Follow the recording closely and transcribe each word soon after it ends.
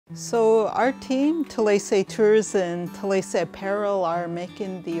So our team, Talaysay Tours and Talaysay Apparel, are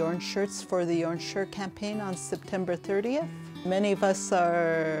making the orange shirts for the Orange Shirt campaign on September 30th. Many of us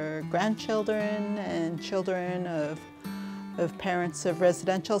are grandchildren and children of parents of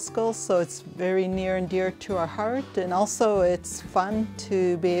residential schools, so it's very near and dear to our heart. And also it's fun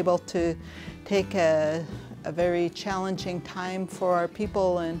to be able to take a very challenging time for our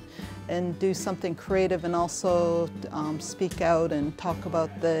people and do something creative, and also speak out and talk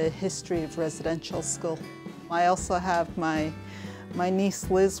about the history of residential school. I also have my niece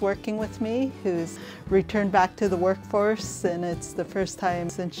Liz working with me, who's returned back to the workforce, and it's the first time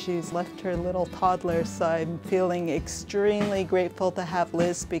since she's left her little toddler, so I'm feeling extremely grateful to have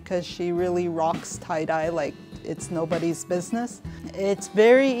Liz because she really rocks tie-dye like it's nobody's business. It's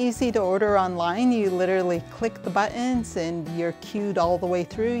very easy to order online. You literally click the buttons and you're queued all the way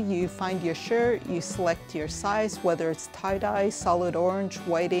through. You find your shirt, you select your size, whether it's tie-dye, solid orange,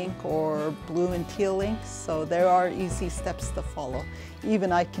 white ink, or blue and teal ink. So there are easy steps to follow.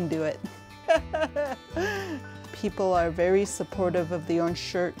 Even I can do it. People are very supportive of the Orange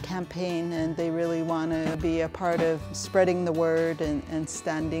Shirt campaign, and they really want to be a part of spreading the word and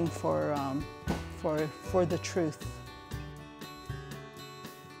standing for the truth.